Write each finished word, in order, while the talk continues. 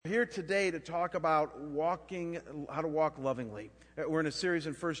here today to talk about how to walk lovingly. We're in a series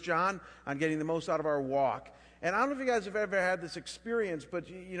in 1 John on getting the most out of our walk. And I don't know if you guys have ever had this experience, but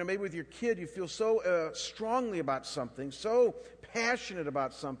maybe with your kid you feel so strongly about something, so passionate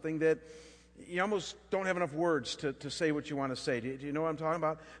about something that you almost don't have enough words to say what you want to say. Do you know what I'm talking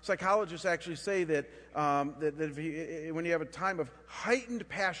about? Psychologists actually say that when you have a time of heightened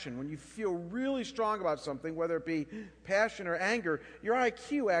passion, when you feel really strong about something, whether it be passion or anger, your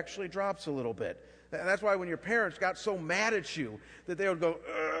IQ actually drops a little bit. That's why when your parents got so mad at you that they would go,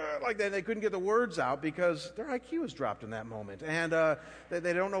 like that, they couldn't get the words out because their IQ has dropped in that moment. And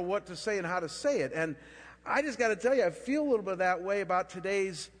they don't know what to say and how to say it. And I just got to tell you, I feel a little bit that way about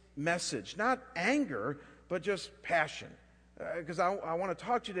today's message. Not anger, but just passion. Because I want to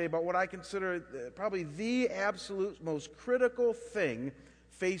talk today about what I consider probably the absolute most critical thing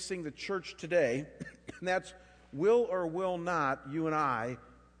facing the church today, and that's will or will not you and I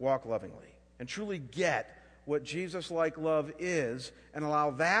walk lovingly and truly get what Jesus-like love is and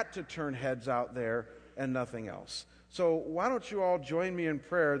allow that to turn heads out there and nothing else. So why don't you all join me in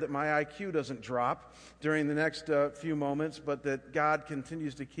prayer that my IQ doesn't drop during the next few moments, but that God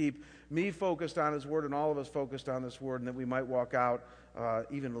continues to keep me focused on His Word and all of us focused on this Word, and that we might walk out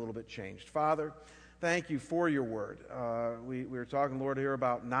even a little bit changed. Father, thank you for your Word. We were talking, Lord, here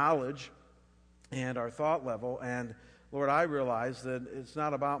about knowledge and our thought level, and Lord, I realize that it's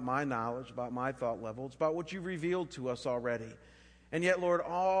not about my knowledge, about my thought level. It's about what you've revealed to us already. And yet, Lord,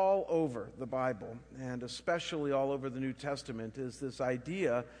 all over the Bible, and especially all over the New Testament, is this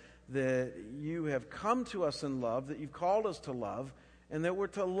idea that you have come to us in love, that you've called us to love, and that we're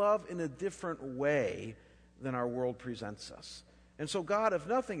to love in a different way than our world presents us. And so, God, if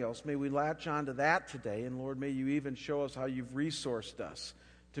nothing else, may we latch on to that today, and Lord, may you even show us how you've resourced us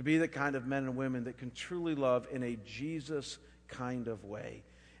to be the kind of men and women that can truly love in a Jesus kind of way.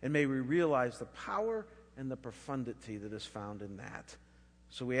 And may we realize the power and the profundity that is found in that.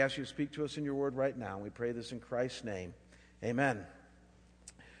 So we ask you to speak to us in your word right now. We pray this in Christ's name. Amen.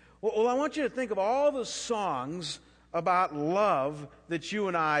 Well, I want you to think of all the songs about love that you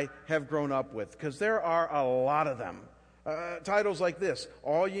and I have grown up with, because there are a lot of them. Titles like this: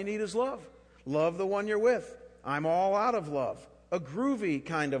 All You Need Is Love, Love the One You're With, I'm All Out of Love, A Groovy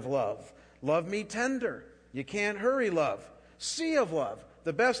Kind of Love, Love Me Tender, You Can't Hurry Love, Sea of Love,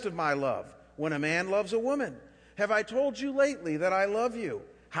 The Best of My Love, When a Man Loves a Woman, Have I Told You Lately That I Love You,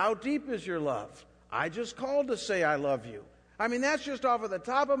 How Deep Is Your Love, I Just Called to Say I Love You. I mean, that's just off of the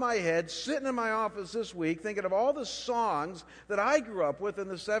top of my head, sitting in my office this week, thinking of all the songs that I grew up with in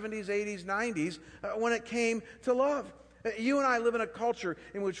the 70s, 80s, 90s when it came to love. You and I live in a culture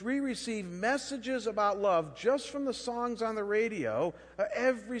in which we receive messages about love just from the songs on the radio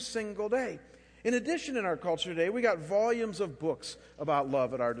every single day. In addition, in our culture today, we got volumes of books about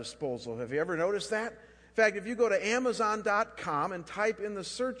love at our disposal. Have you ever noticed that? In fact, if you go to Amazon.com and type in the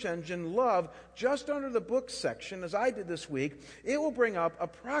search engine love just under the books section, as I did this week, it will bring up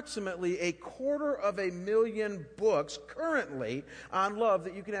approximately 250,000 books currently on love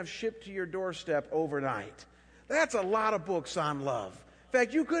that you can have shipped to your doorstep overnight. That's a lot of books on love. In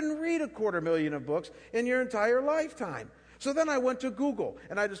fact, you couldn't read 250,000 of books in your entire lifetime. So then I went to Google,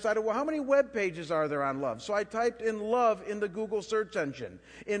 and I decided, well, how many web pages are there on love? So I typed in love in the Google search engine.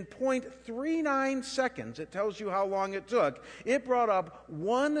 In 0.39 seconds, it tells you how long it took, it brought up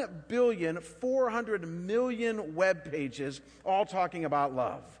 1,400,000,000 web pages all talking about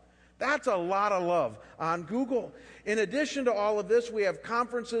love. That's a lot of love on Google. In addition to all of this, we have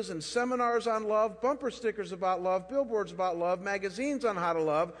conferences and seminars on love, bumper stickers about love, billboards about love, magazines on how to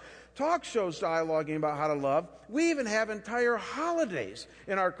love, talk shows dialoguing about how to love. We even have entire holidays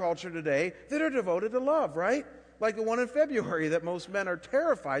in our culture today that are devoted to love, right? Like the one in February that most men are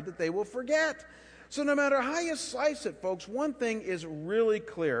terrified that they will forget. So no matter how you slice it, folks, one thing is really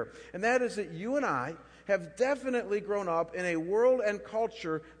clear, and that is that you and I have definitely grown up in a world and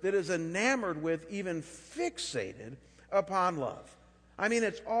culture that is enamored with, even fixated upon love. I mean,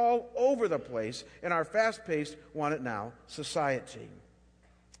 it's all over the place in our fast-paced, want-it-now society.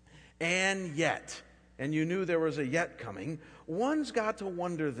 And yet, and you knew there was a yet coming, one's got to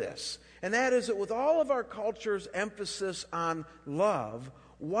wonder this, and that is that with all of our culture's emphasis on love,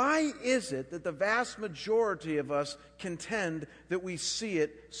 why is it that the vast majority of us contend that we see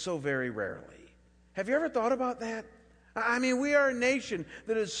it so very rarely? Have you ever thought about that? I mean, we are a nation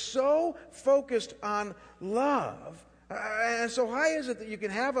that is so focused on love. And so why is it that you can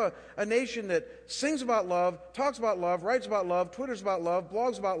have a nation that sings about love, talks about love, writes about love, twitters about love,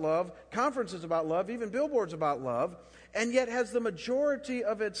 blogs about love, conferences about love, even billboards about love, and yet has the majority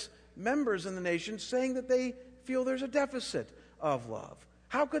of its members in the nation saying that they feel there's a deficit of love?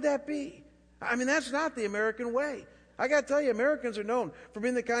 How could that be? I mean, that's not the American way. I got to tell you, Americans are known for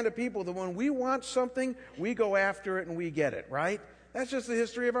being the kind of people that when we want something, we go after it and we get it, right? That's just the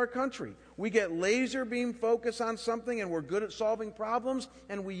history of our country. We get laser beam focus on something and we're good at solving problems,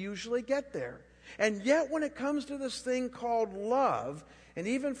 and we usually get there. And yet when it comes to this thing called love, and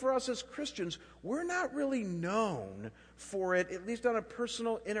even for us as Christians, we're not really known for it, at least on a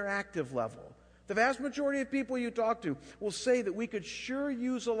personal, interactive level. The vast majority of people you talk to will say that we could sure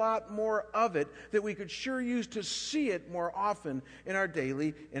use a lot more of it, that we could sure use to see it more often in our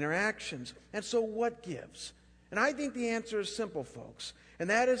daily interactions. And so what gives? And I think the answer is simple, folks. And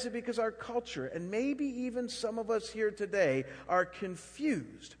that is because our culture, and maybe even some of us here today, are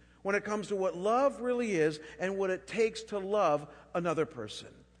confused when it comes to what love really is and what it takes to love another person.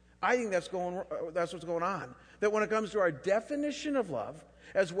 I think that's what's going on. That when it comes to our definition of love,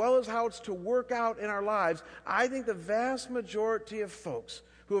 as well as how it's to work out in our lives, I think the vast majority of folks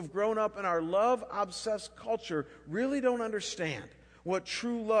who have grown up in our love-obsessed culture really don't understand what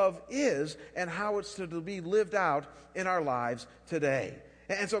true love is and how it's to be lived out in our lives today.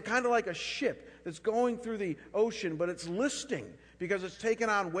 And so kind of like a ship that's going through the ocean, but it's listing because it's taken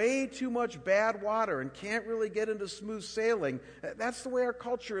on way too much bad water and can't really get into smooth sailing. That's the way our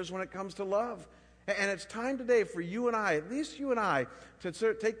culture is when it comes to love. And it's time today for you and I, at least you and I, to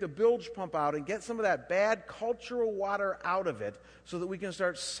take the bilge pump out and get some of that bad cultural water out of it so that we can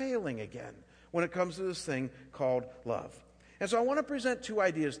start sailing again when it comes to this thing called love. And so I want to present two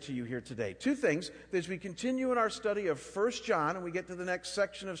ideas to you here today. Two things that as we continue in our study of 1 John and we get to the next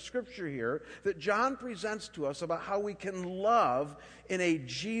section of Scripture here, that John presents to us about how we can love in a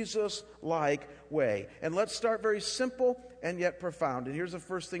Jesus-like way. And let's start very simple and yet profound. And here's the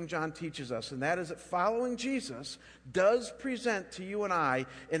first thing John teaches us, and that is that following Jesus does present to you and I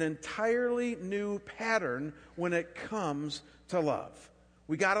an entirely new pattern when it comes to love.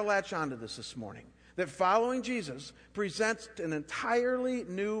 We got to latch onto this morning. That following Jesus presents an entirely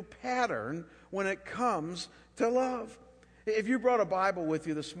new pattern when it comes to love. If you brought a Bible with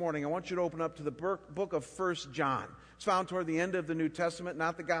you this morning, I want you to open up to the book of 1 John. It's found toward the end of the New Testament,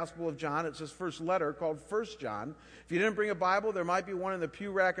 not the Gospel of John. It's his first letter called 1 John. If you didn't bring a Bible, there might be one in the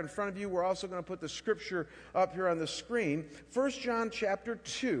pew rack in front of you. We're also going to put the Scripture up here on the screen. 1 John chapter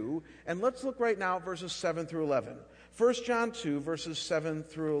 2, and let's look right now at verses 7 through 11. 1 John 2, verses 7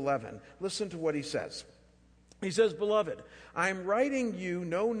 through 11. Listen to what he says. He says, "Beloved, I am writing you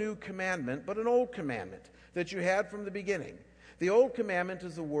no new commandment, but an old commandment that you had from the beginning. The old commandment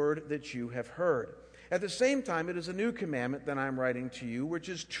is the word that you have heard. At the same time, it is a new commandment that I am writing to you, which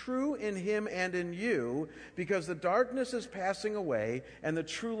is true in him and in you, because the darkness is passing away and the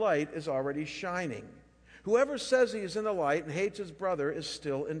true light is already shining. Whoever says he is in the light and hates his brother is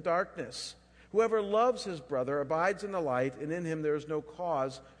still in darkness. Whoever loves his brother abides in the light, and in him there is no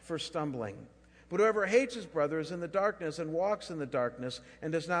cause for stumbling. But whoever hates his brother is in the darkness and walks in the darkness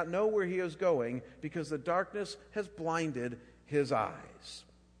and does not know where he is going, because the darkness has blinded his eyes."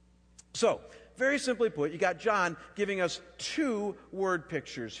 So, very simply put, you got John giving us two word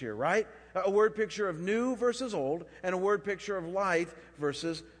pictures here, right? A word picture of new versus old, and a word picture of light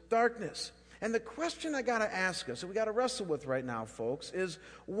versus darkness. And the question I got to ask us, and we got to wrestle with right now, folks, is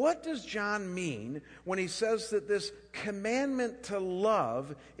what does John mean when he says that this commandment to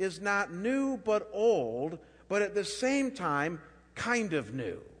love is not new but old, but at the same time kind of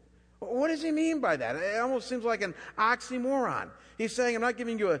new? What does he mean by that? It almost seems like an oxymoron. He's saying, I'm not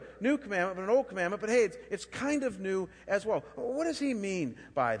giving you a new commandment, but an old commandment, but hey, it's kind of new as well. What does he mean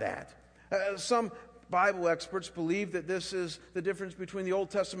by that? Some Bible experts believe that this is the difference between the Old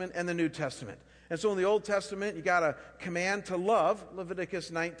Testament and the New Testament. And so in the Old Testament, you got a command to love.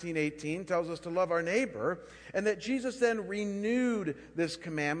 Leviticus 19:18 tells us to love our neighbor, and that Jesus then renewed this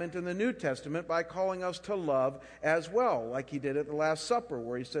commandment in the New Testament by calling us to love as well, like he did at the Last Supper,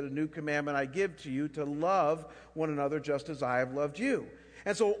 where he said, "A new commandment I give to you, to love one another just as I have loved you."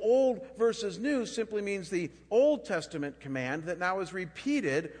 And so old versus new simply means the Old Testament command that now is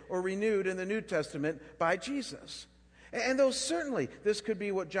repeated or renewed in the New Testament by Jesus. And though certainly this could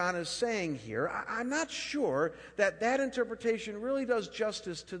be what John is saying here, I'm not sure that interpretation really does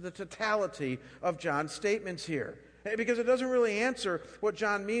justice to the totality of John's statements here. Because it doesn't really answer what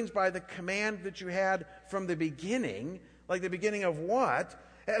John means by the command that you had from the beginning, like the beginning of what,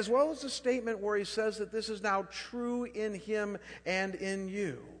 as well as the statement where he says that this is now true in him and in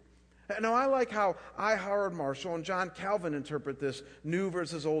you. Now, I like how I. Howard Marshall and John Calvin interpret this new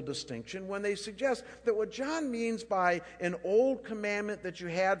versus old distinction when they suggest that what John means by an old commandment that you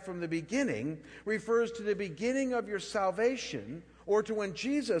had from the beginning refers to the beginning of your salvation, or to when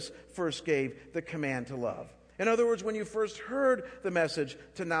Jesus first gave the command to love. In other words, when you first heard the message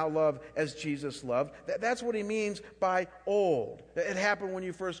to now love as Jesus loved, that's what he means by old. It happened when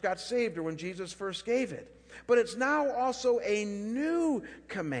you first got saved or when Jesus first gave it. But it's now also a new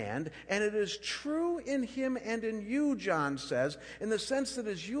command, and it is true in him and in you, John says, in the sense that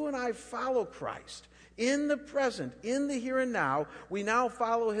as you and I follow Christ, in the present, in the here and now, we now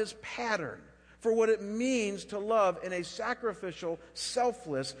follow his pattern for what it means to love in a sacrificial,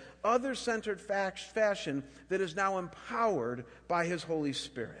 selfless, other-centered fashion that is now empowered by his Holy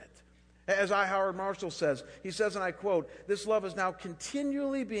Spirit. As I. Howard Marshall says, he says, and I quote, "This love is now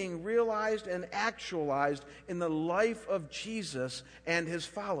continually being realized and actualized in the life of Jesus and his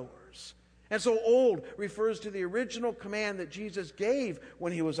followers." And so old refers to the original command that Jesus gave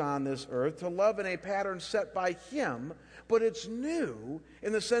when he was on this earth, to love in a pattern set by him, but it's new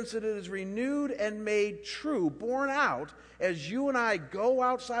in the sense that it is renewed and made true, born out as you and I go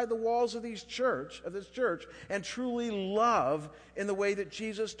outside the walls of this church and truly love in the way that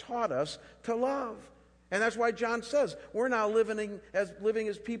Jesus taught us to love. And that's why John says we're now living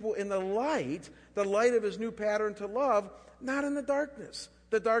as people in the light of his new pattern to love, not in the darkness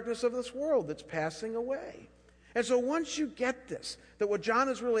of this world that's passing away. And so once you get this, that what John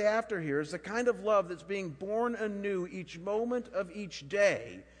is really after here is the kind of love that's being born anew each moment of each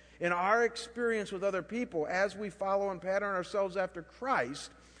day in our experience with other people as we follow and pattern ourselves after Christ,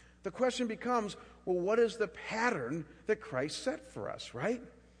 the question becomes, well, what is the pattern that Christ set for us, right?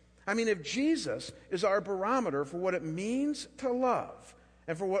 I mean, if Jesus is our barometer for what it means to love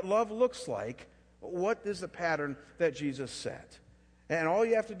and for what love looks like, what is the pattern that Jesus set? And all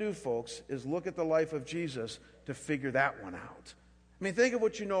you have to do, folks, is look at the life of Jesus to figure that one out. I mean, think of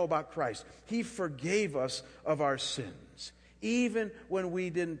what you know about Christ. He forgave us of our sins, even when we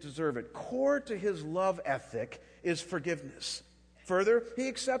didn't deserve it. Core to his love ethic is forgiveness. Further, he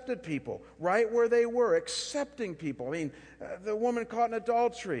accepted people right where they were, accepting people. I mean, the woman caught in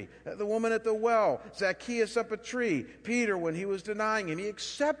adultery, the woman at the well, Zacchaeus up a tree, Peter when he was denying him. He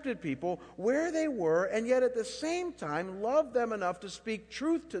accepted people where they were, and yet at the same time loved them enough to speak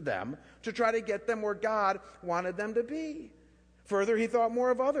truth to them to try to get them where God wanted them to be. Further, he thought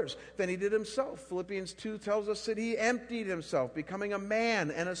more of others than he did himself. Philippians 2 tells us that he emptied himself, becoming a man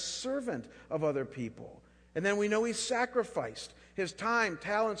and a servant of other people. And then we know he sacrificed his time,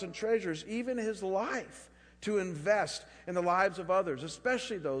 talents, and treasures, even his life, to invest in the lives of others,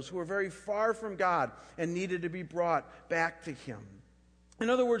 especially those who were very far from God and needed to be brought back to him. In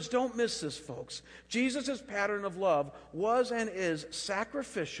other words, don't miss this, folks. Jesus' pattern of love was and is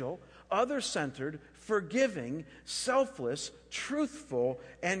sacrificial, other-centered, forgiving, selfless, truthful,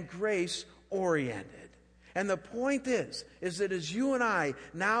 and grace-oriented. And the point is that as you and I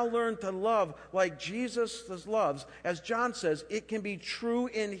now learn to love like Jesus loves, as John says, it can be true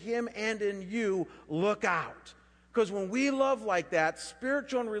in him and in you. Look out. Because when we love like that,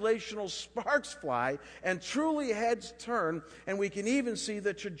 spiritual and relational sparks fly and truly heads turn, and we can even see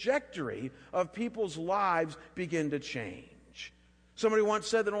the trajectory of people's lives begin to change. Somebody once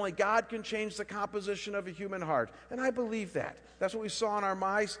said that only God can change the composition of a human heart. And I believe that. That's what we saw in our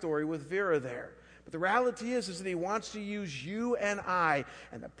My story with Vera there. But the reality is that he wants to use you and I.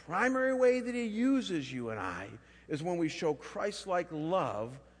 And the primary way that he uses you and I is when we show Christ-like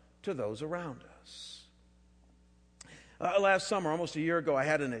love to those around us. Last summer, almost a year ago, I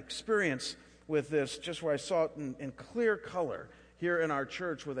had an experience with this, just where I saw it in clear color here in our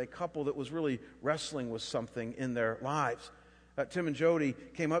church with a couple that was really wrestling with something in their lives. Tim and Jody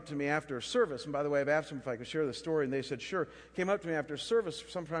came up to me after service, and by the way, I've asked them if I could share the story, and they said sure. Came up to me after service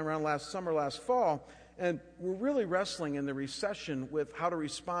sometime around last summer, last fall, and were really wrestling in the recession with how to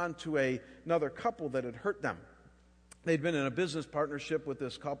respond to another couple that had hurt them. They'd been in a business partnership with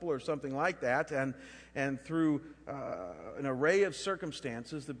this couple or something like that, and through an array of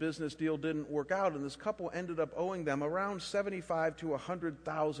circumstances, the business deal didn't work out, and this couple ended up owing them around $75,000 to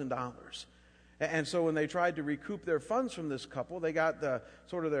 $100,000. And so when they tried to recoup their funds from this couple, they got their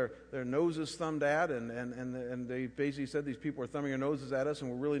noses thumbed at, and they basically said these people are thumbing their noses at us and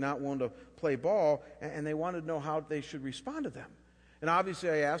we're really not willing to play ball, and they wanted to know how they should respond to them. And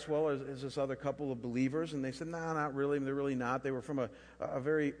obviously I asked, well, is this other couple of believers? And they said, no, not really. They're really not. They were from a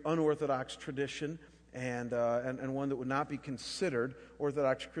very unorthodox tradition and one that would not be considered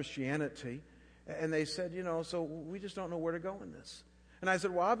Orthodox Christianity. And they said, so we just don't know where to go in this. And I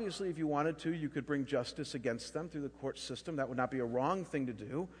said, well, obviously, if you wanted to, you could bring justice against them through the court system. That would not be a wrong thing to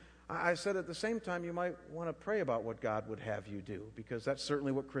do. I said, at the same time, you might want to pray about what God would have you do, because that's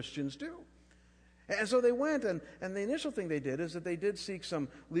certainly what Christians do. And so they went, and the initial thing they did is that they did seek some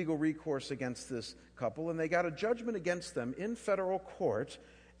legal recourse against this couple, and they got a judgment against them in federal court,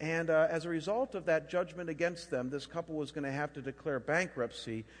 And as a result of that judgment against them, this couple was going to have to declare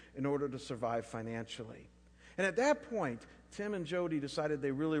bankruptcy in order to survive financially. And at that point, Tim and Jody decided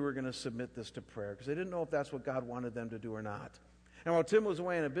they really were going to submit this to prayer because they didn't know if that's what God wanted them to do or not. And while Tim was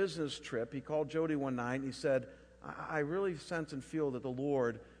away on a business trip, he called Jody one night and he said, I really sense and feel that the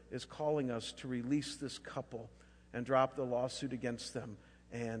Lord is calling us to release this couple and drop the lawsuit against them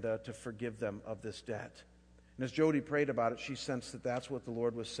and to forgive them of this debt. And as Jody prayed about it, she sensed that that's what the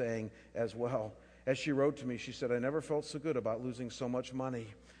Lord was saying as well. As she wrote to me, she said, I never felt so good about losing so much money.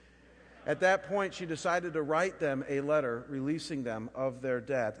 At that point, she decided to write them a letter releasing them of their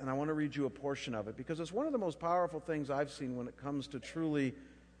debt. And I want to read you a portion of it because it's one of the most powerful things I've seen when it comes to truly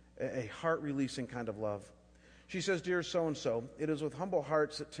a heart-releasing kind of love. She says, Dear so-and-so, it is with humble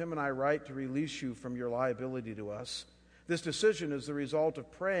hearts that Tim and I write to release you from your liability to us. This decision is the result of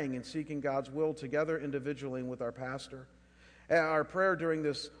praying and seeking God's will together individually and with our pastor. Our prayer during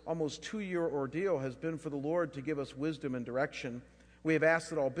this almost 2-year ordeal has been for the Lord to give us wisdom and direction. We have asked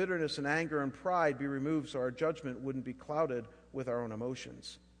that all bitterness and anger and pride be removed so our judgment wouldn't be clouded with our own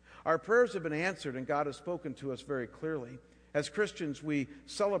emotions. Our prayers have been answered and God has spoken to us very clearly. As Christians, we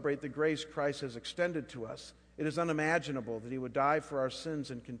celebrate the grace Christ has extended to us. It is unimaginable that he would die for our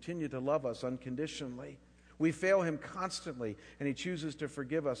sins and continue to love us unconditionally. We fail him constantly, and he chooses to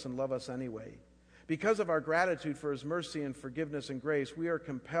forgive us and love us anyway. Because of our gratitude for his mercy and forgiveness and grace, we are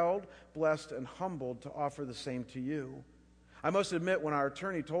compelled, blessed, and humbled to offer the same to you. I must admit, when our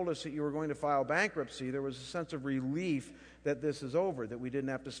attorney told us that you were going to file bankruptcy, there was a sense of relief that this is over, that we didn't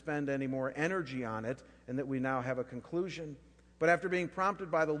have to spend any more energy on it, and that we now have a conclusion. But after being prompted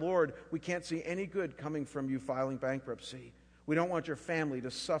by the Lord, we can't see any good coming from you filing bankruptcy. We don't want your family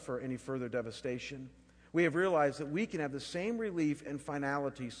to suffer any further devastation. We have realized that we can have the same relief and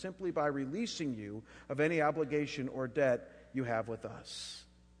finality simply by releasing you of any obligation or debt you have with us.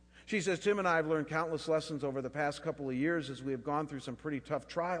 She says, Tim and I have learned countless lessons over the past couple of years as we have gone through some pretty tough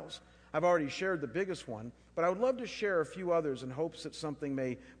trials. I've already shared the biggest one, but I would love to share a few others in hopes that something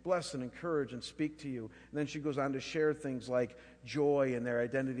may bless and encourage and speak to you. And then she goes on to share things like joy and their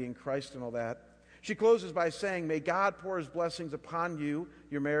identity in Christ and all that. She closes by saying, may God pour his blessings upon you,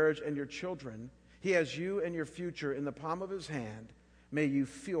 your marriage, and your children. He has you and your future in the palm of his hand. May you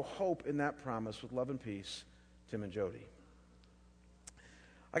feel hope in that promise with love and peace, Tim and Jody.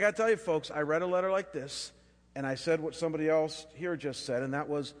 I got to tell you, folks, I read a letter like this, and I said what somebody else here just said, and that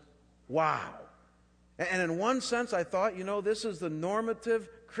was, wow. And in one sense, I thought, this is the normative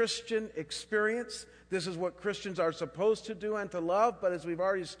Christian experience. This is what Christians are supposed to do and to love, but as we've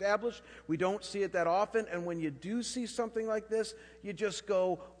already established, we don't see it that often, and when you do see something like this, you just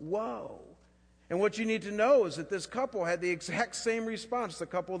go, whoa. And what you need to know is that this couple had the exact same response, the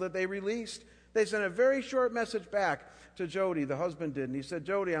couple that they released. They sent a very short message back to Jody, the husband did, and he said,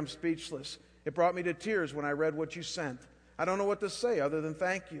 Jody, I'm speechless. It brought me to tears when I read what you sent. I don't know what to say other than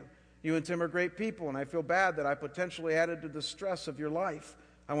thank you. You and Tim are great people, and I feel bad that I potentially added to the stress of your life.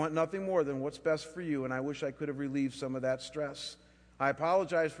 I want nothing more than what's best for you, and I wish I could have relieved some of that stress. I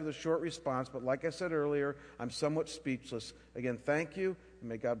apologize for the short response, but like I said earlier, I'm somewhat speechless. Again, thank you, and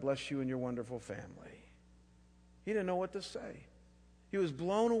may God bless you and your wonderful family. He didn't know what to say. He was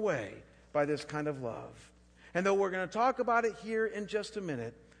blown away by this kind of love. And though we're going to talk about it here in just a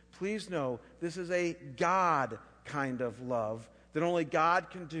minute, please know this is a God kind of love that only God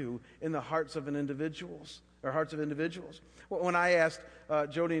can do in the hearts of individuals. When I asked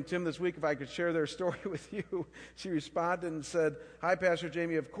Jody and Tim this week if I could share their story with you, she responded and said, Hi, Pastor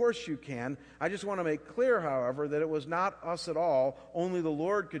Jamie, of course you can. I just want to make clear, however, that it was not us at all. Only the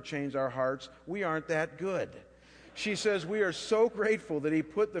Lord could change our hearts. We aren't that good. She says, we are so grateful that he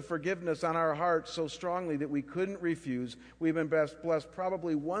put the forgiveness on our hearts so strongly that we couldn't refuse. We've been blessed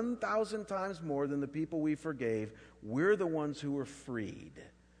probably 1,000 times more than the people we forgave. We're the ones who were freed.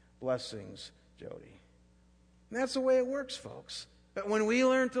 Blessings, Jody. And that's the way it works, folks. But when we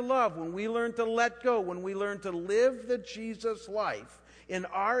learn to love, when we learn to let go, when we learn to live the Jesus life in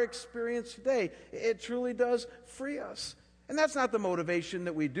our experience today, it truly does free us. And that's not the motivation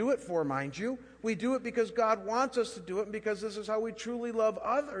that we do it for, mind you. We do it because God wants us to do it and because this is how we truly love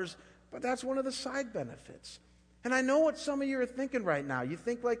others. But that's one of the side benefits. And I know what some of you are thinking right now. You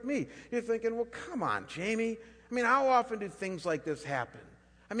think like me. You're thinking, well, come on, Jamie. I mean, how often do things like this happen?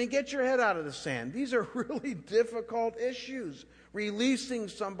 I mean, get your head out of the sand. These are really difficult issues. Releasing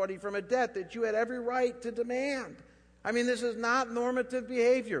somebody from a debt that you had every right to demand. I mean, this is not normative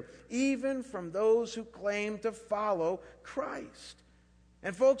behavior, even from those who claim to follow Christ.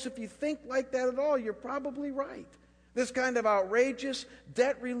 And folks, if you think like that at all, you're probably right. This kind of outrageous,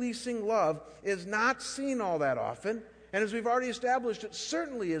 debt-releasing love is not seen all that often. And as we've already established, it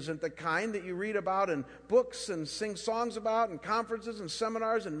certainly isn't the kind that you read about in books and sing songs about in conferences and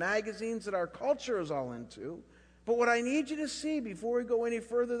seminars and magazines that our culture is all into. But what I need you to see before we go any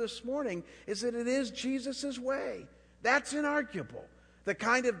further this morning is that it is Jesus' way. That's inarguable. The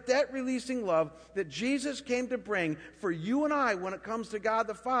kind of debt-releasing love that Jesus came to bring for you and I when it comes to God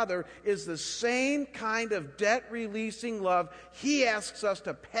the Father is the same kind of debt-releasing love He asks us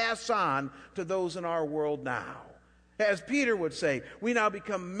to pass on to those in our world now. As Peter would say, we now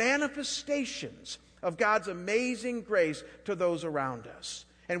become manifestations of God's amazing grace to those around us.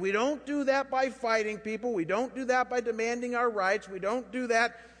 And we don't do that by fighting people. We don't do that by demanding our rights. We don't do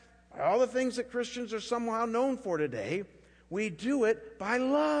that by all the things that Christians are somehow known for today. We do it by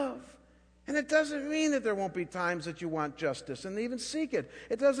love. And it doesn't mean that there won't be times that you want justice and even seek it.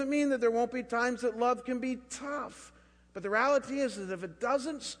 It doesn't mean that there won't be times that love can be tough. But the reality is that if it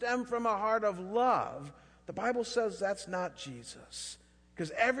doesn't stem from a heart of love, the Bible says that's not Jesus.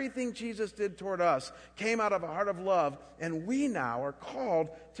 Because everything Jesus did toward us came out of a heart of love, and we now are called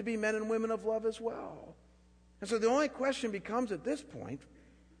to be men and women of love as well. And so the only question becomes at this point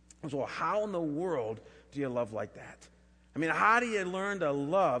is, well, how in the world do you love like that? I mean, how do you learn to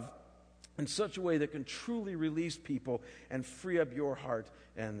love in such a way that can truly release people and free up your heart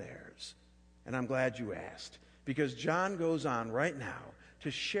and theirs? And I'm glad you asked, because John goes on right now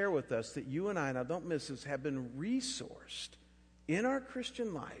to share with us that you and I, now don't miss this, have been resourced in our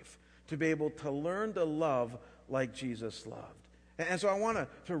Christian life to be able to learn to love like Jesus loved. And so I want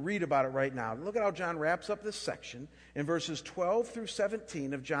to read about it right now. Look at how John wraps up this section in verses 12 through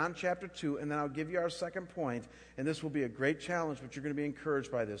 17 of John chapter 2, and then I'll give you our second point, and this will be a great challenge, but you're going to be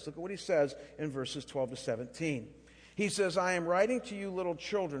encouraged by this. Look at what he says in verses 12 to 17. He says, I am writing to you, little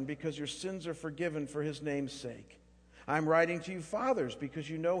children, because your sins are forgiven for his name's sake. I am writing to you, fathers, because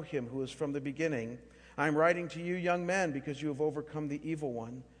you know him who is from the beginning. I am writing to you, young men, because you have overcome the evil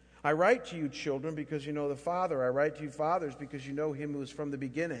one. I write to you, children, because you know the Father. I write to you, fathers, because you know him who is from the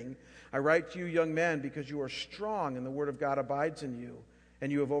beginning. I write to you, young men, because you are strong and the word of God abides in you,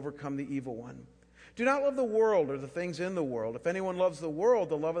 and you have overcome the evil one. Do not love the world or the things in the world. If anyone loves the world,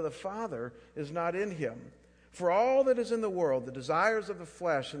 the love of the Father is not in him. For all that is in the world, the desires of the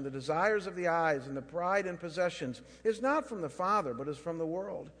flesh and the desires of the eyes and the pride in possessions, is not from the Father, but is from the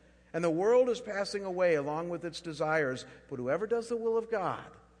world. And the world is passing away along with its desires, but whoever does the will of God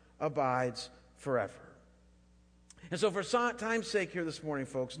abides forever. And so for time's sake here this morning,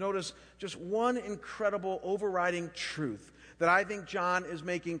 folks, notice just one incredible overriding truth that I think John is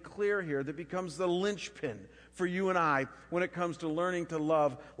making clear here that becomes the linchpin for you and I when it comes to learning to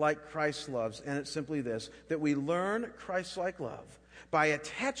love like Christ loves. And it's simply this, that we learn Christ-like love by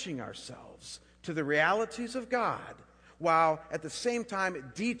attaching ourselves to the realities of God while at the same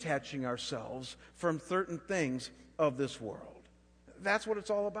time detaching ourselves from certain things of this world. That's what it's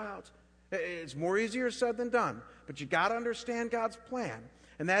all about. It's more easier said than done, but you got to understand God's plan,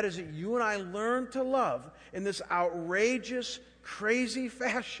 and that is that you and I learn to love in this outrageous, crazy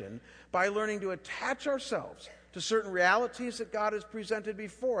fashion by learning to attach ourselves to certain realities that God has presented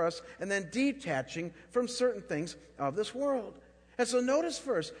before us and then detaching from certain things of this world. And so notice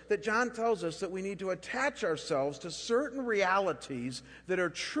first that John tells us that we need to attach ourselves to certain realities that are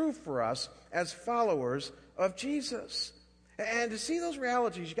true for us as followers of Jesus. And to see those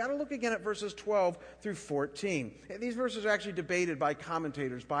realities, you've got to look again at verses 12 through 14. These verses are actually debated by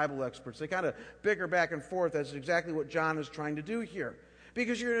commentators, Bible experts. They kind of bicker back and forth as exactly what John is trying to do here.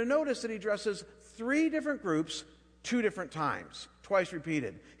 Because you're going to notice that he addresses three different groups, two different times, twice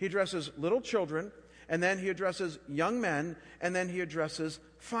repeated. He addresses little children, and then he addresses young men, and then he addresses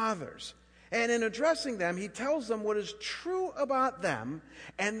fathers. And in addressing them, he tells them what is true about them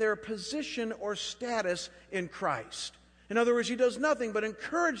and their position or status in Christ. In other words, he does nothing but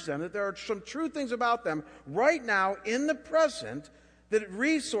encourage them that there are some true things about them right now in the present that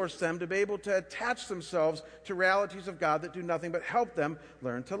resource them to be able to attach themselves to realities of God that do nothing but help them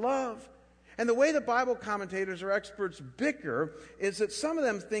learn to love. And the way the Bible commentators or experts bicker is that some of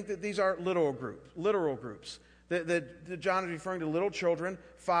them think that these are literal groups. That John is referring to little children,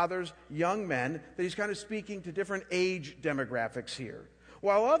 fathers, young men, that he's kind of speaking to different age demographics here.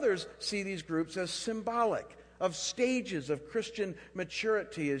 While others see these groups as symbolic of stages of Christian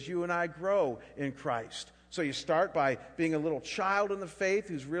maturity as you and I grow in Christ. So you start by being a little child in the faith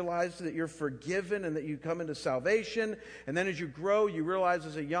who's realized that you're forgiven and that you come into salvation. And then as you grow, you realize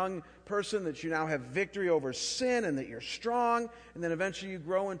as a young person that you now have victory over sin and that you're strong. And then eventually you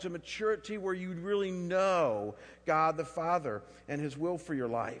grow into maturity where you really know God the Father and his will for your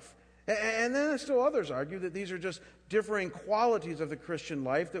life. And then still others argue that these are just differing qualities of the Christian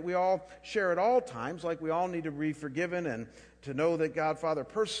life that we all share at all times, like we all need to be forgiven and to know that God Father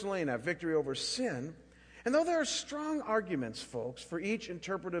personally and have victory over sin. And though there are strong arguments, folks, for each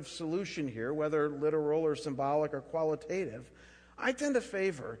interpretive solution here, whether literal or symbolic or qualitative, I tend to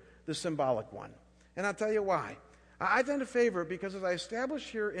favor the symbolic one. And I'll tell you why. I tend to favor it because, as I established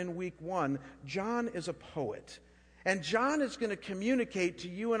here in week 1, John is a poet. And John is going to communicate to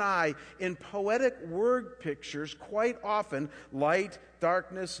you and I in poetic word pictures quite often, light,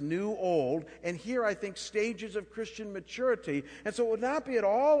 darkness, new, old, and here I think stages of Christian maturity. And so it would not be at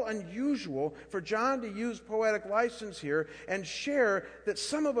all unusual for John to use poetic license here and share that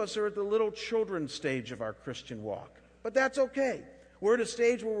some of us are at the little children stage of our Christian walk. But that's okay. We're at a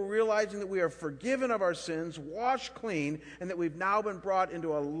stage where we're realizing that we are forgiven of our sins, washed clean, and that we've now been brought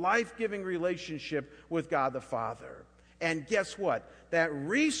into a life-giving relationship with God the Father. And guess what? That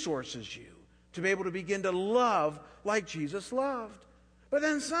resources you to be able to begin to love like Jesus loved. But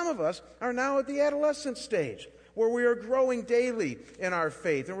then some of us are now at the adolescent stage, where we are growing daily in our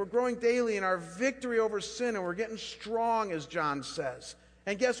faith, and we're growing daily in our victory over sin, and we're getting strong, as John says.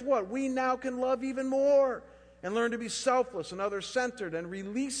 And guess what? We now can love even more and learn to be selfless and other-centered and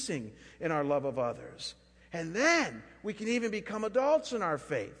releasing in our love of others. And then we can even become adults in our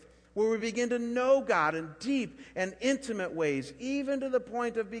faith, where we begin to know God in deep and intimate ways, even to the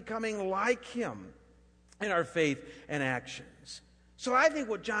point of becoming like Him in our faith and actions. So I think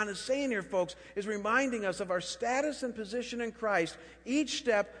what John is saying here, folks, is reminding us of our status and position in Christ each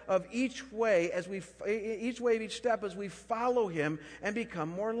of each step as we follow Him and become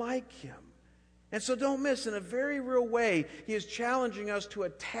more like Him. And so don't miss, in a very real way, he is challenging us to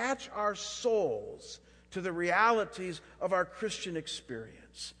attach our souls to the realities of our Christian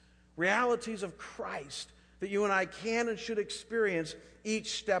experience, realities of Christ that you and I can and should experience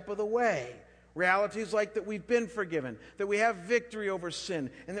each step of the way. Realities like that we've been forgiven, that we have victory over sin,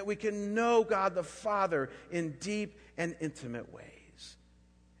 and that we can know God the Father in deep and intimate ways.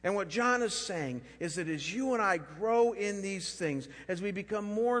 And what John is saying is that as you and I grow in these things, as we become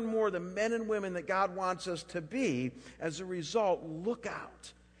more and more the men and women that God wants us to be, as a result, look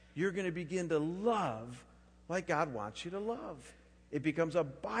out. You're going to begin to love like God wants you to love. It becomes a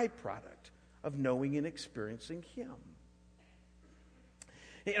byproduct of knowing and experiencing Him.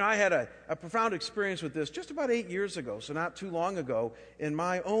 You know, I had a profound experience with this just about 8 years ago, so not too long ago, in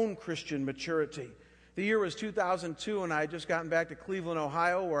my own Christian maturity. The year was 2002, and I had just gotten back to Cleveland,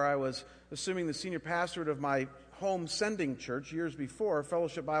 Ohio, where I was assuming the senior pastorate of my home sending church years before,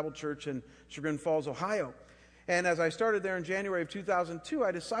 Fellowship Bible Church in Chagrin Falls, Ohio. And as I started there in January of 2002,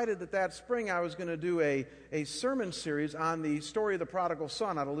 I decided that spring I was going to do a sermon series on the story of the prodigal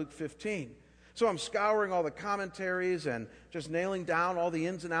son out of Luke 15. So I'm scouring all the commentaries and just nailing down all the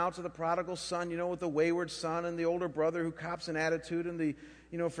ins and outs of the prodigal son, with the wayward son and the older brother who cops an attitude and the,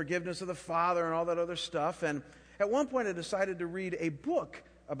 forgiveness of the father and all that other stuff. And at one point I decided to read a book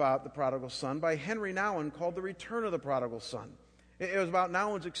about the prodigal son by Henry Nouwen called The Return of the Prodigal Son. It was about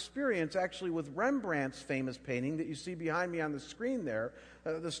Nouwen's experience actually with Rembrandt's famous painting that you see behind me on the screen there,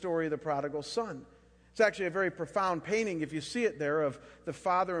 the story of the prodigal son. It's actually a very profound painting, if you see it there, of the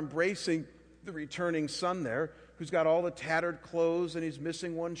father embracing the returning son there, who's got all the tattered clothes and he's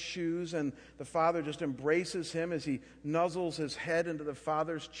missing one shoes, and the father just embraces him as he nuzzles his head into the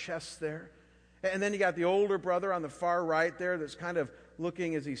father's chest there. And then you got the older brother on the far right there that's kind of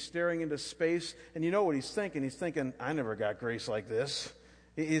looking as he's staring into space, and you know what he's thinking. He's thinking, I never got grace like this.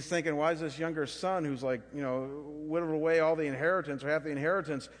 He's thinking, why is this younger son who's whittled away all the inheritance or half the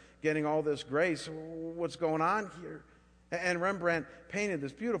inheritance getting all this grace? What's going on here? And Rembrandt painted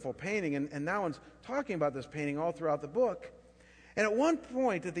this beautiful painting, and Nouwen's talking about this painting all throughout the book. And at one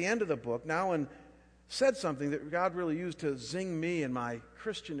point at the end of the book, Nouwen said something that God really used to zing me in my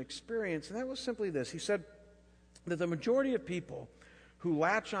Christian experience, and that was simply this. He said that the majority of people who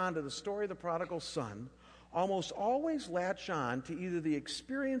latch on to the story of the prodigal son almost always latch on to either the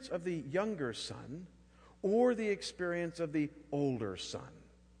experience of the younger son or the experience of the older son.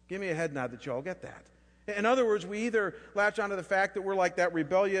 Give me a head nod that you all get that. In other words, we either latch onto the fact that we're like that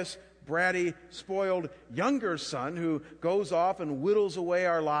rebellious, bratty, spoiled younger son who goes off and whittles away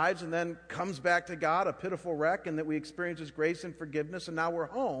our lives and then comes back to God, a pitiful wreck, and that we experience His grace and forgiveness and now we're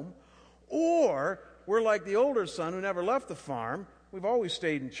home. Or we're like the older son who never left the farm. We've always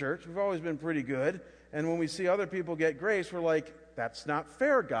stayed in church. We've always been pretty good. And when we see other people get grace, we're like, that's not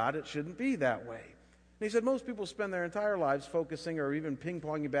fair, God. It shouldn't be that way. And he said most people spend their entire lives focusing or even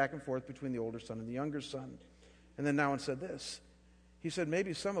ping-ponging back and forth between the older son and the younger son. And then Nouwen said this. He said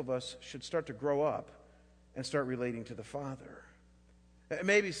maybe some of us should start to grow up and start relating to the Father.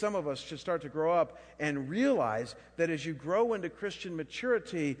 Maybe some of us should start to grow up and realize that as you grow into Christian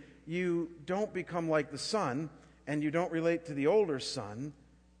maturity, you don't become like the son, and you don't relate to the older son.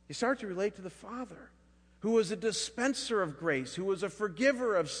 You start to relate to the Father, who was a dispenser of grace, who was a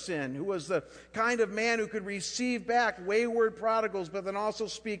forgiver of sin, who was the kind of man who could receive back wayward prodigals, but then also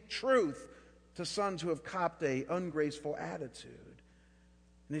speak truth to sons who have copped an ungraceful attitude.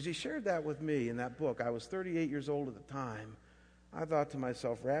 And as he shared that with me in that book, I was 38 years old at the time, I thought to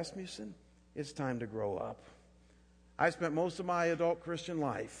myself, Rasmussen, it's time to grow up. I spent most of my adult Christian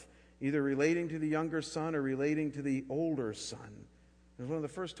life either relating to the younger son or relating to the older son. It was one of the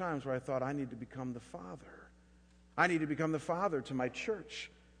first times where I thought I need to become the father. I need to become the father to my church.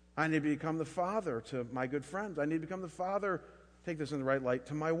 I need to become the father to my good friends. I need to become the father, take this in the right light,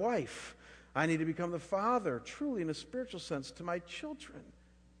 to my wife. I need to become the father, truly in a spiritual sense, to my children.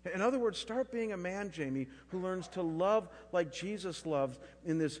 In other words, start being a man, Jamie, who learns to love like Jesus loves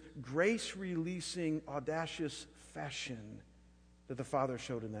in this grace-releasing, audacious fashion that the Father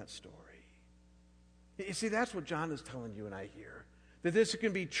showed in that story. You see, that's what John is telling you and I here. That this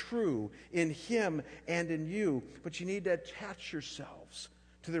can be true in him and in you, but you need to attach yourselves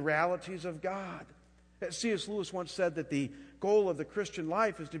to the realities of God. C.S. Lewis once said that the goal of the Christian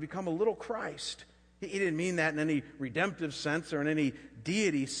life is to become a little Christ. He didn't mean that in any redemptive sense or in any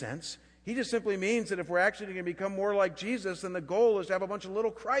deity sense. He just simply means that if we're actually going to become more like Jesus, then the goal is to have a bunch of little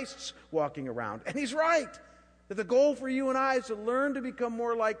Christs walking around. And he's right. That the goal for you and I is to learn to become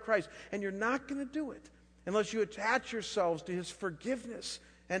more like Christ. And you're not going to do it unless you attach yourselves to his forgiveness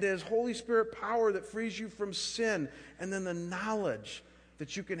and to his Holy Spirit power that frees you from sin, and then the knowledge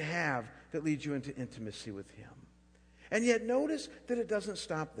that you can have that leads you into intimacy with him. And yet notice that it doesn't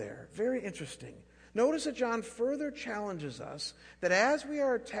stop there. Very interesting. Notice that John further challenges us that as we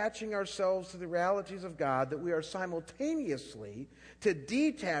are attaching ourselves to the realities of God, that we are simultaneously to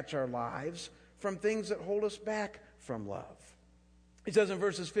detach our lives from things that hold us back from love. He says in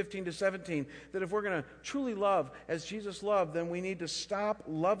verses 15 to 17 that if we're going to truly love as Jesus loved, then we need to stop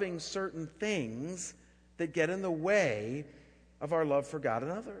loving certain things that get in the way of our love for God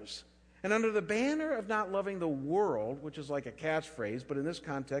and others. And under the banner of not loving the world, which is like a catchphrase, but in this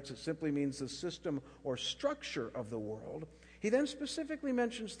context it simply means the system or structure of the world, he then specifically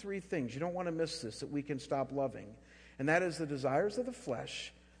mentions three things. You don't want to miss this, that we can stop loving. And that is the desires of the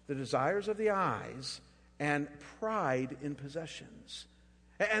flesh, the desires of the eyes, and pride in possessions.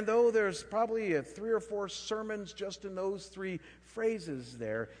 And though there's probably 3 or 4 sermons just in those 3 phrases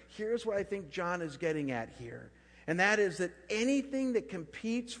there, here's what I think John is getting at here. And that is that anything that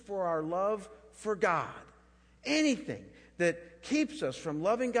competes for our love for God, anything that keeps us from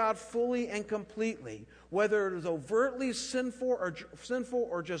loving God fully and completely, whether it is overtly sinful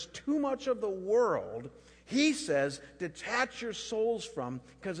or just too much of the world, he says, detach your souls from,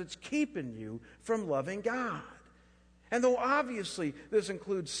 because it's keeping you from loving God. And though obviously this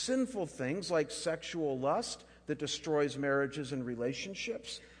includes sinful things like sexual lust that destroys marriages and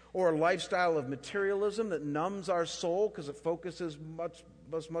relationships, or a lifestyle of materialism that numbs our soul because it focuses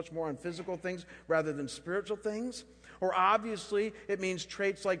much more on physical things rather than spiritual things. Or obviously it means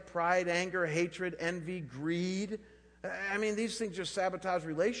traits like pride, anger, hatred, envy, greed. I mean, these things just sabotage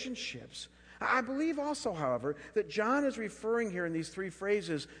relationships. I believe also, however, that John is referring here in these 3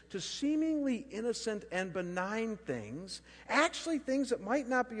 phrases to seemingly innocent and benign things, actually things that might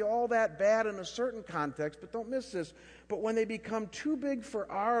not be all that bad in a certain context, but don't miss this. But when they become too big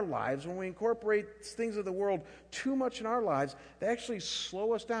for our lives, when we incorporate things of the world too much in our lives, they actually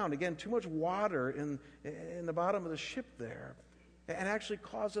slow us down. Again, too much water in the bottom of the ship there, and actually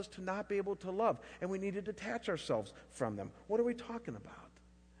cause us to not be able to love. And we need to detach ourselves from them. What are we talking about?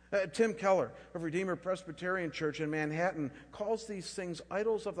 Tim Keller of Redeemer Presbyterian Church in Manhattan calls these things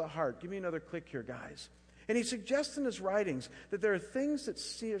idols of the heart. Give me another click here, guys. And he suggests in his writings that there are things that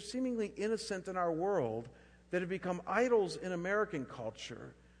are seemingly innocent in our world that have become idols in American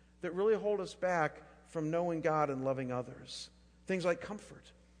culture that really hold us back from knowing God and loving others. Things like comfort.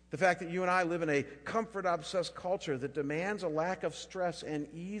 The fact that you and I live in a comfort-obsessed culture that demands a lack of stress and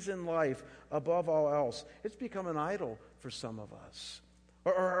ease in life above all else. It's become an idol for some of us.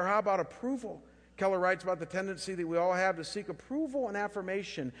 Or how about approval? Keller writes about the tendency that we all have to seek approval and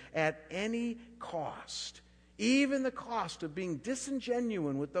affirmation at any cost, even the cost of being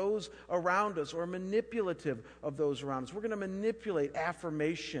disingenuous with those around us or manipulative of those around us. We're going to manipulate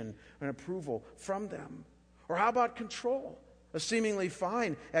affirmation and approval from them. Or how about control? A seemingly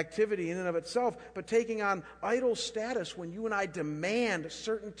fine activity in and of itself, but taking on idol status when you and I demand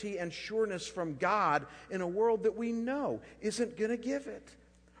certainty and sureness from God in a world that we know isn't going to give it.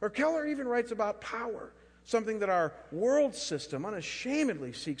 Or Keller even writes about power. something that our world system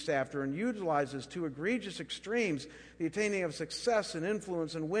unashamedly seeks after and utilizes to egregious extremes, the attaining of success and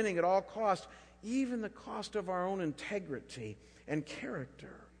influence and winning at all costs, even the cost of our own integrity and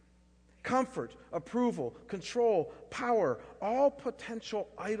character. Comfort, approval, control, power, all potential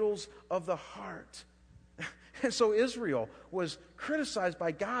idols of the heart. And so Israel was criticized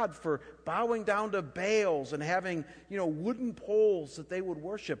by God for bowing down to Baals and having, wooden poles that they would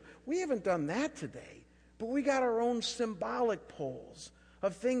worship. We haven't done that today, but we got our own symbolic poles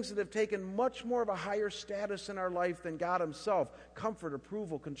of things that have taken much more of a higher status in our life than God himself: comfort,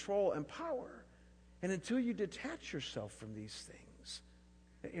 approval, control, and power. And until you detach yourself from these things,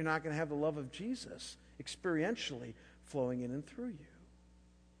 you're not going to have the love of Jesus experientially flowing in and through you.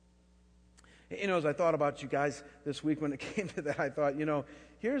 As I thought about you guys this week when it came to that, I thought,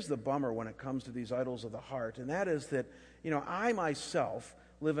 here's the bummer when it comes to these idols of the heart, and that is that, I myself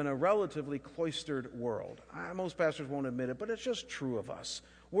live in a relatively cloistered world. Most pastors won't admit it, but it's just true of us.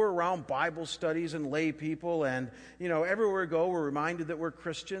 We're around Bible studies and lay people, and, everywhere we go, we're reminded that we're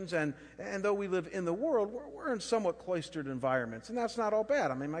Christians, and though we live in the world, we're in somewhat cloistered environments, and that's not all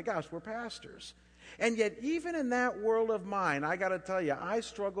bad. I mean, my gosh, we're pastors. And yet, even in that world of mine, I got to tell you, I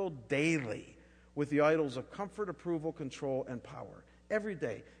struggle daily with the idols of comfort, approval, control, and power every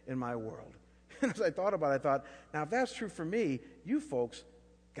day in my world. And as I thought about it, I thought, now if that's true for me, you folks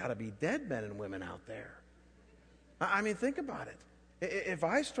got to be dead men and women out there. I mean, think about it. If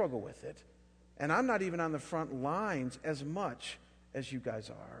I struggle with it, and I'm not even on the front lines as much as you guys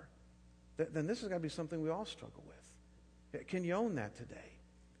are, then this has got to be something we all struggle with. Can you own that today?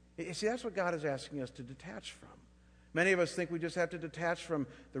 You see, that's what God is asking us to detach from. Many of us think we just have to detach from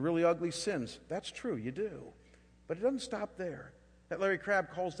the really ugly sins. That's true, you do. But it doesn't stop there. Larry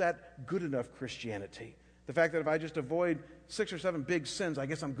Crabb calls that good enough Christianity. The fact that if I just avoid 6 or 7 big sins, I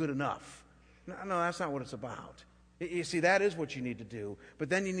guess I'm good enough. No, that's not what it's about. You see, that is what you need to do. But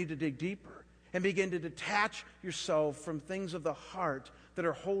then you need to dig deeper and begin to detach yourself from things of the heart that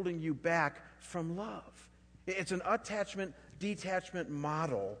are holding you back from love. It's an attachment-detachment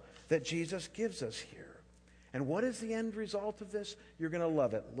model that Jesus gives us here. And what is the end result of this? You're going to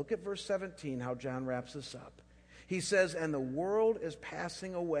love it. Look at verse 17, how John wraps this up. He says, "And the world is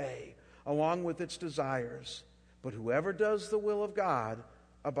passing away along with its desires, but whoever does the will of God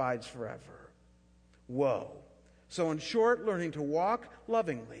abides forever." Whoa. So in short, learning to walk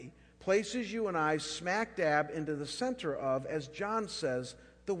lovingly places you and I smack dab into the center of, as John says,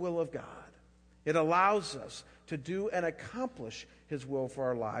 the will of God. It allows us to do and accomplish his will for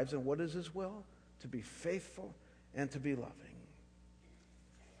our lives. And what is his will? To be faithful and to be loving.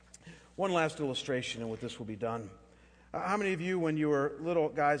 One last illustration, and with this will be done. How many of you, when you were little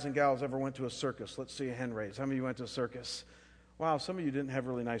guys and gals, ever went to a circus? Let's see a hand raise. How many of you went to a circus? Wow, some of you didn't have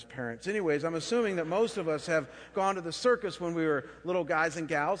really nice parents. Anyways, I'm assuming that most of us have gone to the circus when we were little guys and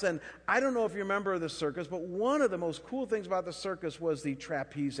gals. And I don't know if you remember the circus, but one of the most cool things about the circus was the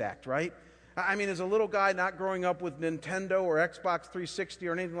trapeze act, right? I mean, as a little guy not growing up with Nintendo or Xbox 360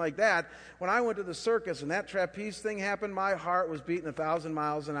 or anything like that, when I went to the circus and that trapeze thing happened, my heart was beating 1,000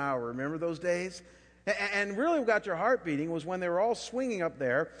 miles an hour. Remember those days? And really what got your heart beating was when they were all swinging up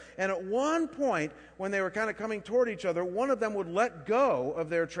there, and at one point, when they were kind of coming toward each other, one of them would let go of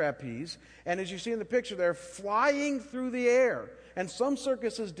their trapeze, and as you see in the picture, they're flying through the air. And some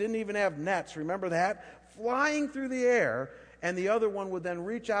circuses didn't even have nets. Remember that? Flying through the air. And the other one would then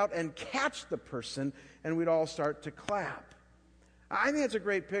reach out and catch the person, and we'd all start to clap. I think it's a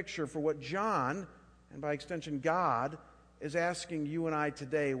great picture for what John, and by extension God, is asking you and I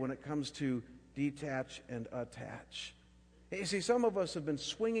today when it comes to detach and attach. You see, some of us have been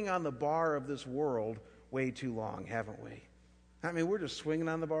swinging on the bar of this world way too long, haven't we? I mean, we're just swinging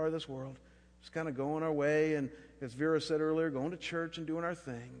on the bar of this world, just kind of going our way, and as Vera said earlier, going to church and doing our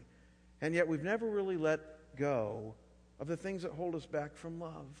thing. And yet we've never really let go of the things that hold us back from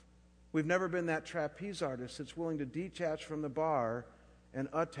love. We've never been that trapeze artist that's willing to detach from the bar and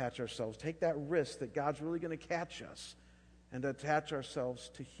attach ourselves. Take that risk that God's really going to catch us and attach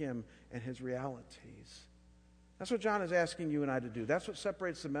ourselves to him and his realities. That's what John is asking you and I to do. That's what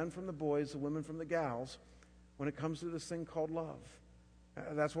separates the men from the boys, the women from the gals, when it comes to this thing called love.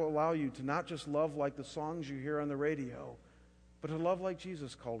 That's what will allow you to not just love like the songs you hear on the radio, but to love like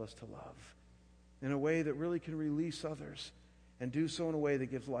Jesus called us to love, in a way that really can release others and do so in a way that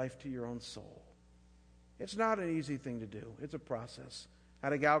gives life to your own soul. It's not an easy thing to do. It's a process. I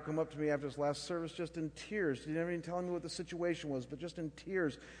had a gal come up to me after this last service just in tears. She didn't even tell me what the situation was, but just in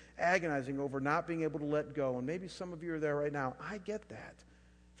tears, agonizing over not being able to let go. And maybe some of you are there right now. I get that.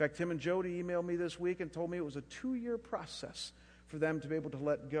 In fact, Tim and Jody emailed me this week and told me it was a 2-year process for them to be able to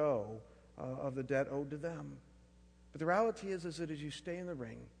let go of the debt owed to them. But the reality is that as you stay in the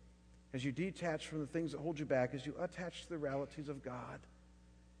ring, as you detach from the things that hold you back, as you attach to the realities of God,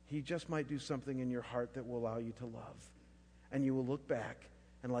 He just might do something in your heart that will allow you to love. And you will look back,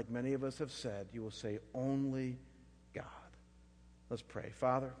 and like many of us have said, you will say, only God. Let's pray.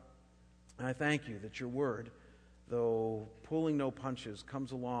 Father, I thank you that your word, though pulling no punches,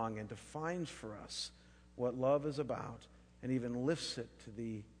 comes along and defines for us what love is about and even lifts it to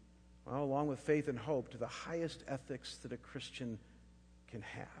the, well, along with faith and hope, to the highest ethics that a Christian can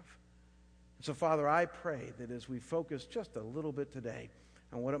have. And so, Father, I pray that as we focus just a little bit today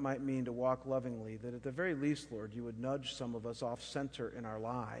on what it might mean to walk lovingly, that at the very least, Lord, you would nudge some of us off center in our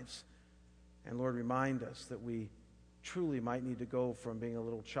lives. And, Lord, remind us that we truly might need to go from being a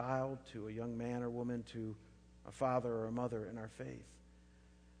little child to a young man or woman to a father or a mother in our faith.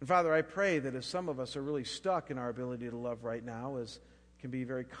 And, Father, I pray that as some of us are really stuck in our ability to love right now, as can be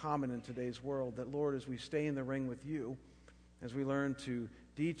very common in today's world, that, Lord, as we stay in the ring with you, as we learn to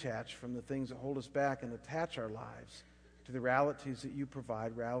detach from the things that hold us back and attach our lives to the realities that you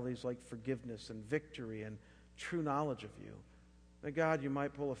provide, realities like forgiveness and victory and true knowledge of you, that, God, you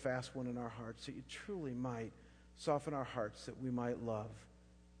might pull a fast one in our hearts, that you truly might soften our hearts, that we might love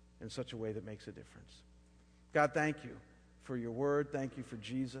in such a way that makes a difference. God, thank you for your word. Thank you for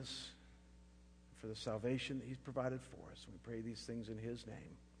Jesus, for the salvation that he's provided for us. We pray these things in his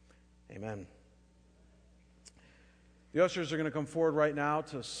name. Amen. The ushers are going to come forward right now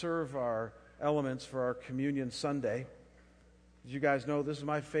to serve our elements for our Communion Sunday. As you guys know, this is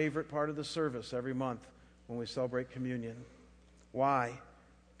my favorite part of the service every month when we celebrate communion. Why?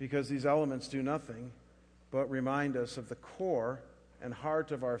 Because these elements do nothing but remind us of the core and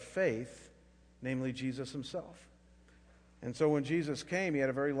heart of our faith, namely Jesus himself. And so when Jesus came, he had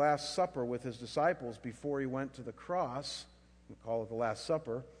a very Last Supper with his disciples before he went to the cross. We call it the Last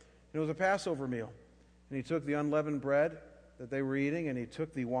Supper. And it was a Passover meal. And he took the unleavened bread that they were eating, and he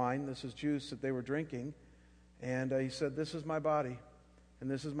took the wine, this is juice, that they were drinking, and he said, "This is my body, and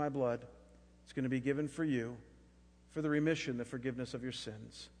this is my blood. It's going to be given for you for the remission, the forgiveness of your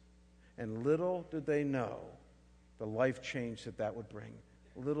sins." And little did they know the life change that that would bring.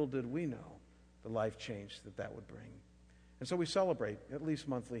 Little did we know the life change that that would bring. And so we celebrate, at least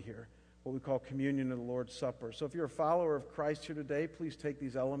monthly here, what we call communion of the Lord's Supper. So if you're a follower of Christ here today, please take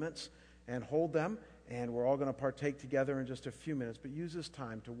these elements and hold them, and we're all going to partake together in just a few minutes. But use this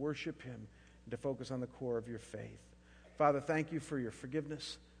time to worship him and to focus on the core of your faith. Father, thank you for your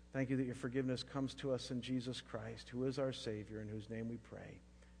forgiveness. Thank you that your forgiveness comes to us in Jesus Christ, who is our Savior, in whose name we pray.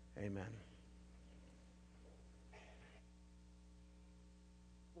 Amen.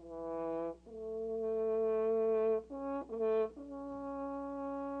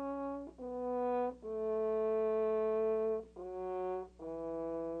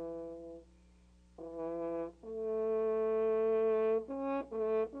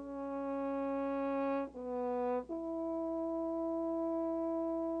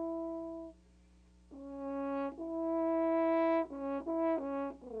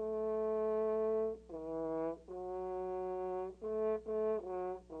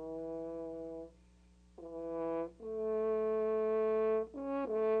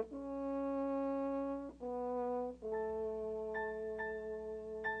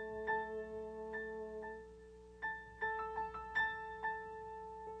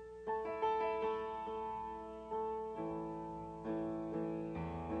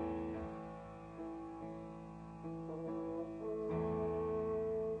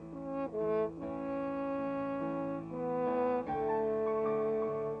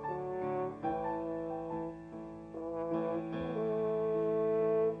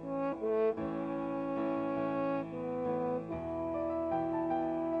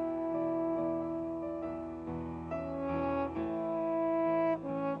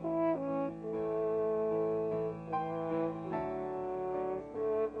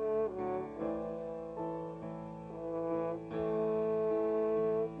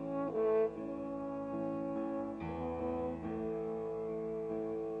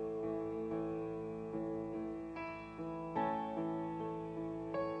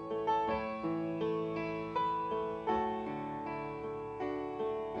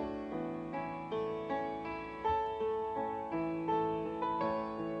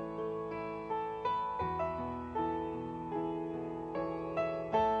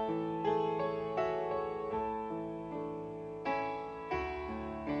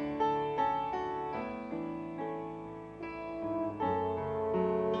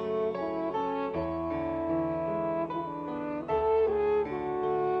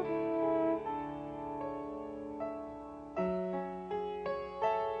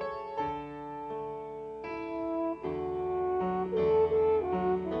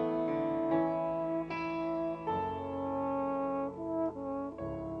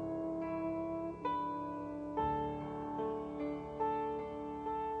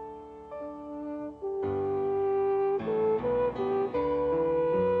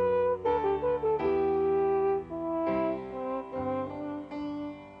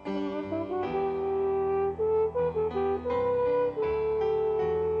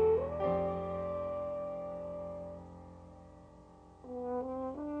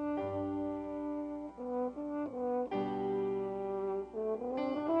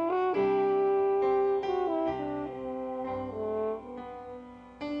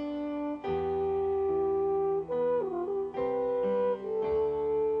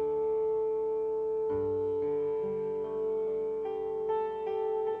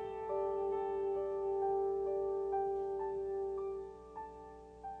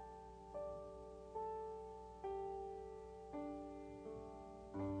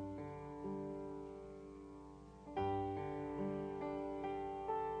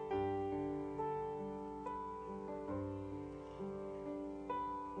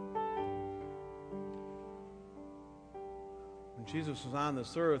 Jesus was on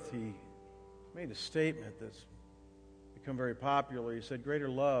this earth, he made a statement that's become very popular. He said, "Greater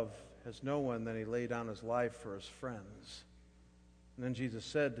love has no one than he laid down his life for his friends." And then Jesus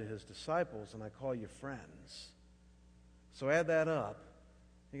said to his disciples, "And I call you friends." So add that up.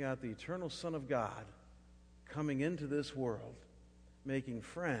 You got the eternal Son of God coming into this world, making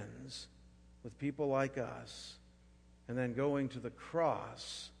friends with people like us, and then going to the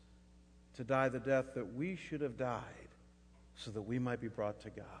cross to die the death that we should have died so that we might be brought to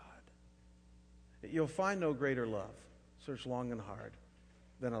God. You'll find no greater love, search long and hard,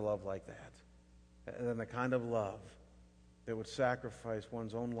 than a love like that, than the kind of love that would sacrifice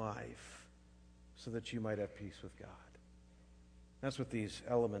one's own life so that you might have peace with God. That's what these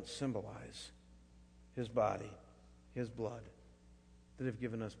elements symbolize. His body, his blood, that have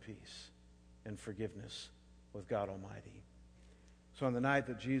given us peace and forgiveness with God Almighty. So on the night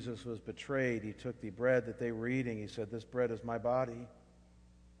that Jesus was betrayed, he took the bread that they were eating. He said, "This bread is my body,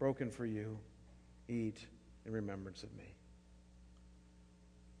 broken for you. Eat in remembrance of me."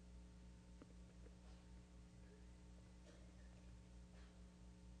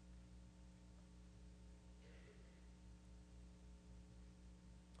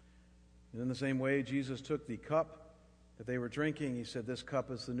 And in the same way, Jesus took the cup that they were drinking. He said, "This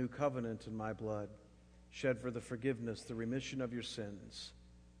cup is the new covenant in my blood, shed for the forgiveness, the remission of your sins.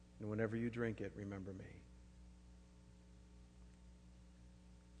 And whenever you drink it, remember me."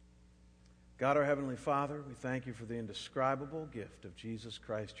 God, our Heavenly Father, we thank you for the indescribable gift of Jesus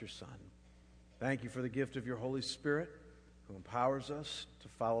Christ, your Son. Thank you for the gift of your Holy Spirit, who empowers us to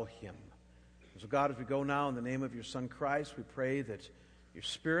follow him. And so, God, as we go now in the name of your Son Christ, we pray that your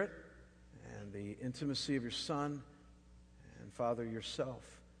Spirit and the intimacy of your Son and Father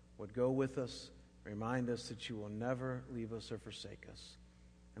yourself would go with us, remind us that you will never leave us or forsake us.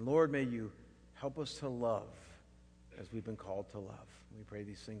 And Lord, may you help us to love as we've been called to love. We pray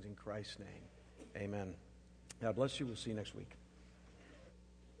these things in Christ's name. Amen. God bless you. We'll see you next week.